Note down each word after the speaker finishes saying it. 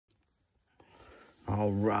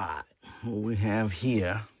All right, what we have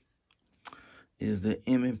here is the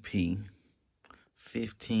M&P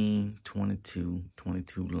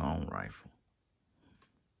 15-22 long rifle.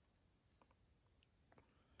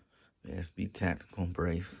 The SB tactical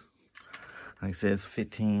brace. Like I said, it's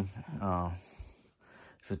 15.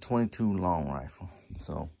 It's a 22 long rifle.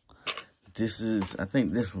 So this is, I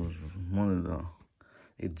think this was one of the.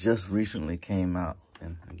 It just recently came out,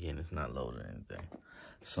 and again, it's not loaded or anything.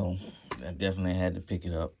 So I definitely had to pick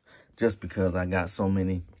it up just because I got so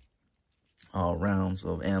many rounds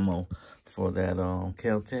of ammo for that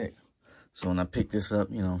Kel-Tec. So when I picked this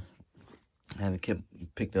up, you know, I had to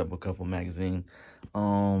picked up a couple magazines.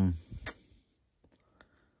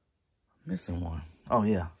 Missing one. Oh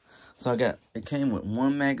yeah. So it came with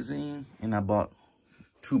one magazine, and I bought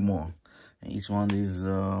 2 more. And each one of these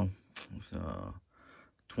it's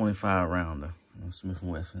 25 rounder, Smith &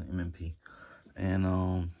 Wesson M&P. And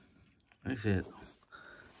like I said,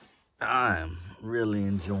 I'm really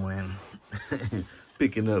enjoying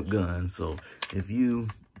picking up guns. So if you've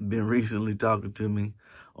been recently talking to me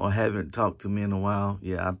or haven't talked to me in a while,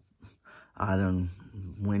 yeah, I done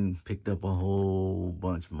went and picked up a whole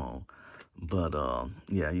bunch more. But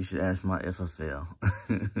yeah, you should ask my FFL.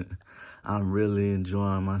 I'm really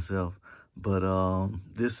enjoying myself. But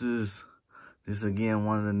this is again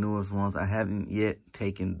one of the newest ones. I haven't yet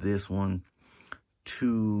taken this one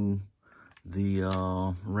to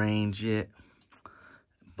the range yet,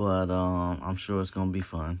 but I'm sure it's gonna be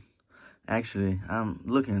fun. Actually, I'm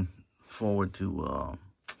looking forward to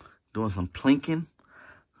doing some plinking,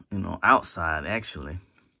 you know, outside actually.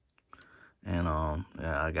 And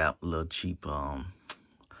yeah, I got a little cheap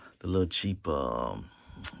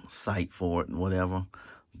sight for it and whatever.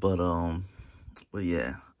 But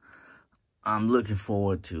yeah, I'm looking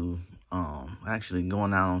forward to actually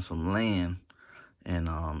going out on some land and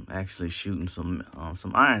actually shooting some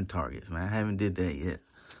iron targets, man. I haven't did that yet,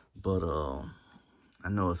 but I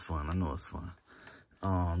know it's fun.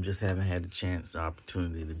 Just haven't had the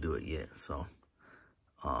opportunity to do it yet. So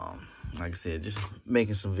like I said, just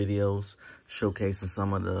making some videos showcasing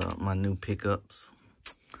some of my new pickups.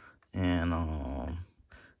 And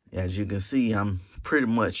as you can see, I'm pretty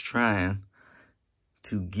much trying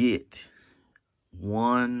to get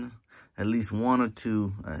at least one or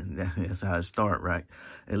two, that's how it start, right?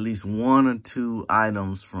 At least 1 or 2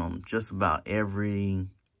 items from just about every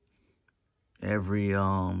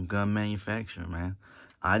gun manufacturer, man.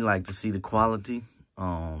 I'd like to see the quality,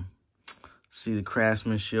 see the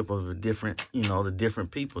craftsmanship of the different, the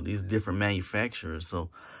different people, these different manufacturers.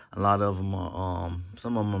 So a lot of them are,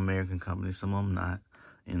 some of them American companies, some of them not,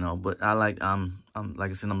 but like I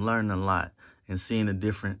said, I'm learning a lot and seeing the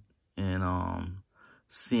different, and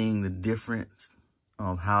seeing the difference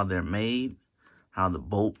of how they're made, how the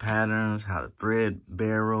bolt patterns, how the thread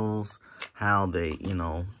barrels, how they,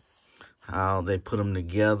 how they put them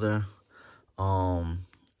together. And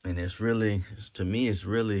it's really, to me, it's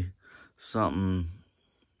really something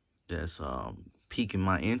that's piquing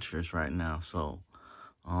my interest right now. So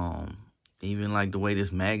even like the way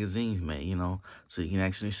this magazine's made, so you can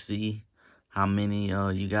actually see how many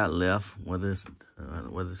you got left, whether it's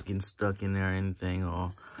getting stuck in there or anything,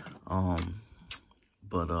 or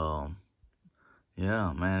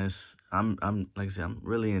yeah, man, I'm like I said, I'm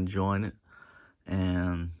really enjoying it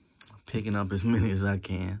and picking up as many as I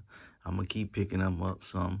can. I'm gonna keep picking them up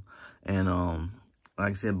some, and like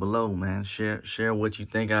I said, below, man, share what you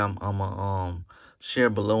think. I'm share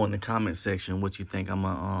below in the comment section what you think I'm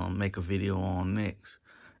gonna make a video on next,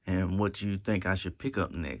 and what you think I should pick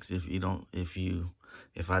up next if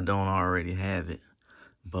I don't already have it.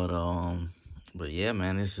 But yeah,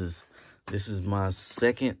 man, this is my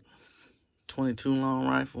second 22 long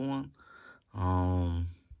rifle one.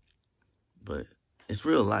 But it's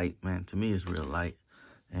real light, man. To me, it's real light.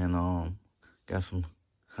 And got some,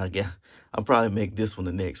 I'll probably make this one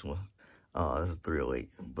the next one. That's a 308,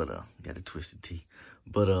 but got a twisted T.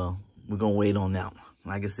 But we're gonna wait on that one.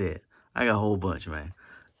 Like I said, I got a whole bunch, man.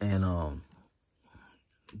 And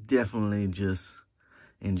definitely just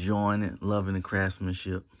enjoying it, loving the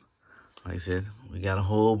craftsmanship. Like I said, we got a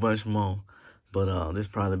whole bunch more, but this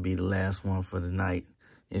probably be the last one for the night.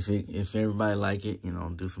 If everybody like it,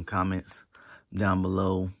 do some comments down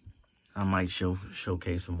below. I might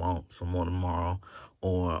showcase some more tomorrow,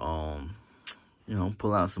 or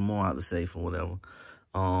pull out some more out the safe or whatever.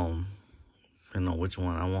 Depending on which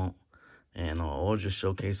one I want, and or just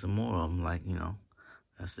showcase some more of them. Like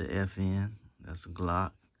that's the FN, that's a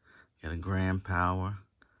Glock, got a Grand Power.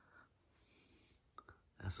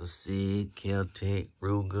 That's a SIG, Kel-Tec,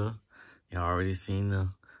 Ruger. You already seen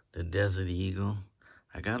the Desert Eagle.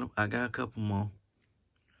 I got a couple more.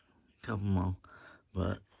 couple more.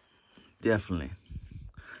 But definitely,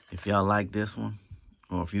 if y'all like this one,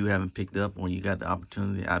 or if you haven't picked up or you got the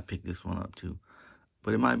opportunity, I'd pick this one up too.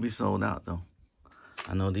 But it might be sold out though.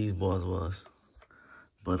 I know these boys was.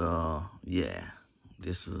 But yeah,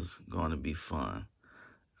 this was going to be fun.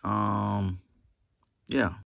 Yeah.